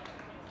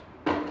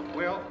right.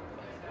 Will,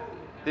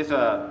 this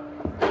Don't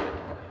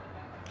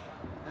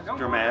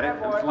dramatic. go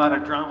there, boy. There's a lot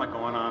of drama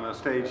going on the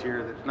stage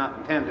here that's not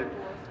intended.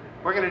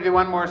 We're going to do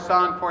one more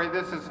song for you.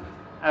 This is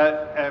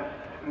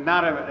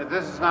not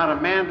a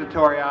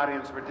mandatory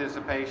audience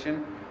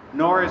participation,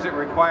 nor is it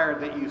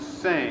required that you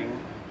sing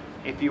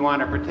if you want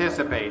to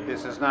participate.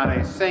 This is not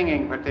a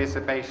singing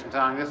participation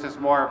song. This is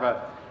more of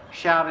a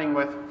shouting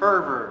with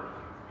fervor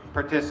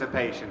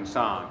participation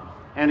song.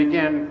 And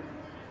again,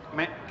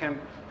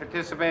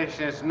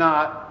 participation is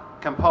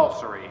not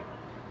compulsory.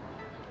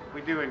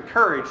 We do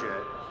encourage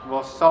it.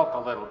 We'll sulk a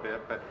little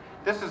bit, but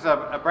this is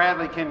a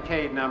Bradley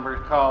Kincaid number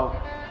called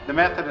The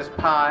Methodist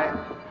Pie,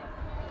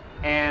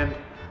 and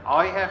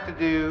all you have to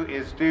do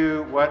is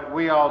do what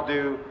we all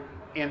do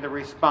in the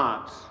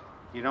response.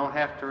 You don't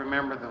have to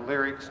remember the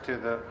lyrics to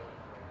the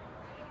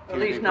At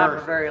least not for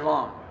verse. very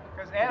long.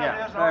 Because Adam Yeah.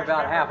 doesn't For always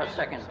about half remember a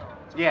second. music,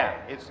 so. Yeah,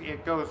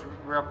 it goes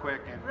real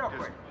quick, and Real just-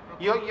 quick.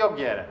 You'll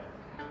get it.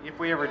 If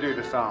we ever do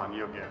the song,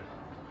 you'll get it.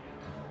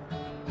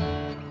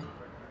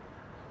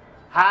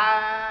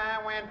 I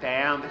went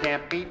down the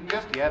camp meeting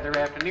just the other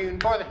afternoon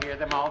for to hear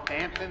them all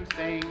dance and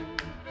sing,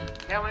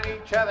 telling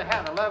each other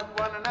how to love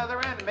one another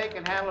and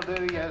making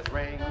hallelujahs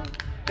ring.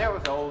 There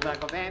was old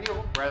Uncle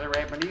Daniel, brother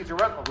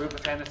Ebenezer, Uncle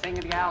Rufus, and a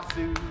singing gal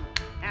Sue,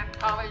 Aunt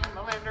Polly and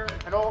Melinda,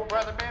 and old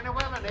brother Benny.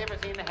 Well, I never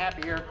seen a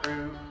happier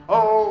crew.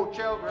 Oh,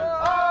 children,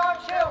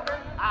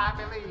 I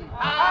believe,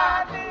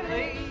 I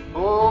believe,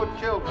 oh,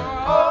 children,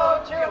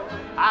 oh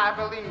children, I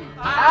believe,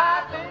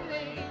 I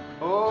believe,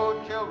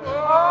 oh, children,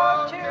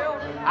 oh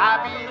children,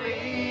 I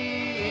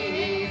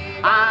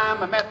believe.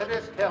 I'm a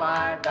Methodist till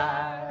I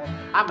die.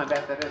 I'm a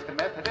Methodist,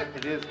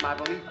 it is my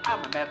belief. I'm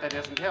a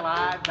Methodist until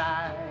I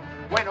die.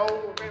 When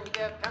old grim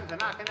death comes a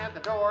knocking at the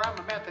door, I'm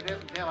a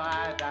Methodist until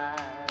I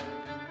die.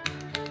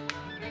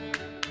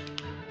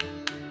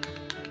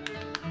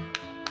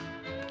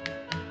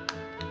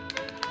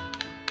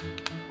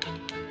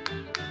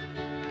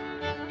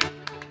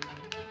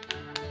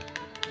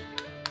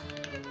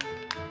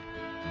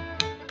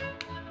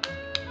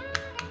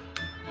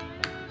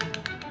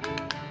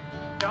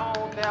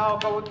 Don't they all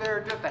go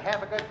there just to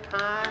have a good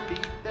time,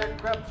 eat their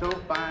grub so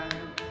fine?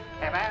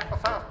 Have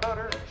applesauce,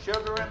 butter,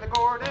 sugar in the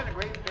gourd, and a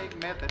great big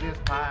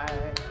Methodist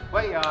pie.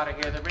 Well, you ought to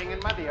hear the ringing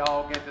when they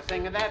all get to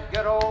singing that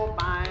good old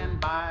by and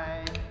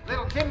by.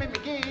 Little Jimmy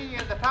McGee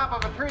at the top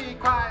of a tree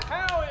cries,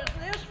 how is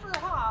this for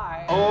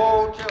high?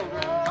 oh,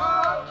 children,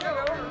 Oh,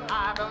 children,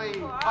 I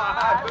believe,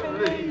 I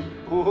believe.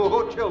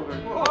 Oh,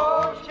 children,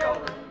 oh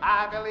children,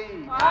 I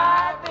believe.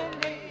 I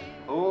believe,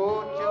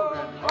 Oh,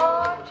 children,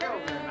 oh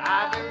children,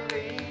 I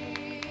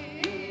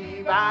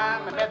believe.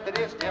 I'm a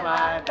Methodist till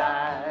I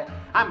die.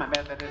 I'm a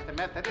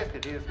Methodist,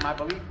 it is my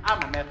belief.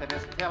 I'm a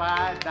Methodist till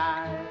I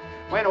die.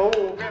 When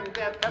old grim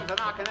death comes a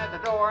knocking at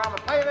the door, I'ma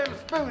play them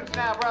spoons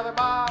now, Brother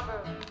Bob.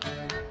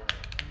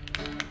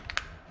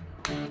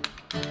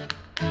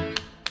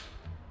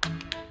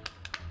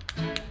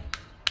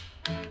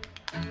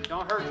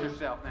 Don't hurt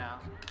yourself now.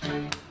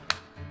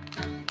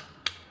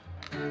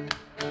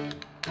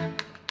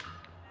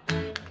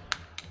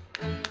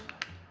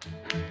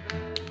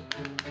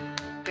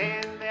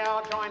 Then they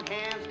all join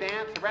hands,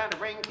 dance around the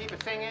ring, keep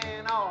it singing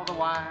all the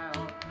while.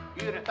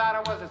 You'd have thought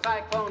it was a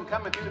cyclone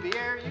coming through the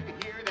air, you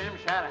could hear them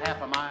shout a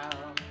half a mile.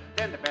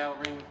 Then the bell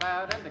rings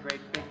loud and the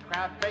great big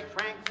crowd breaks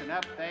ranks and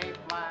up they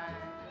fly.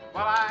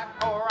 While I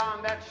pour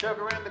on that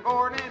sugar in the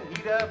gourd and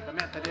heat up the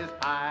Methodist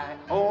pie.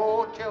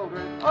 Oh,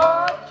 children,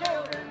 oh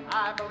children,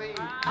 I believe.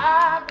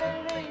 I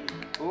believe,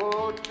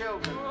 Oh,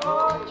 children,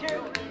 oh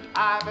children,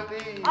 I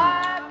believe.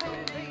 I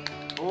believe,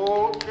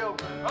 Oh,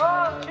 children,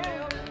 oh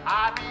children,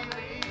 I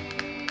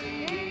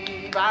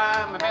believe.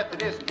 I'm a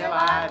Methodist until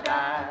I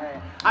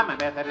die. I'm a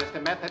Methodist,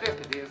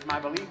 it is my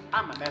belief.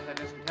 I'm a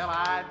Methodist until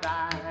I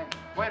die.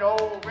 When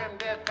old grim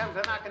death comes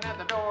a knocking at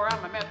the door,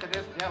 I'm a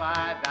Methodist until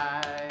I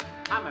die.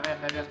 I'm a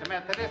Methodist,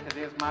 it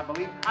is my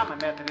belief. I'm a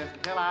Methodist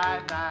until I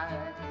die.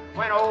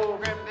 When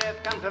old grim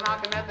death comes a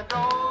knocking at the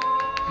door,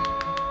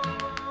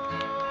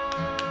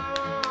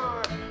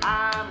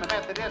 I'm a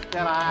Methodist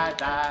till I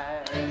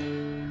die.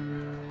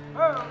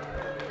 Oh.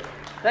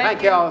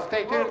 Thank y'all.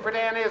 Stay tuned for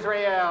Dan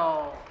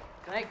Israel.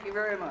 Thank you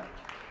very much.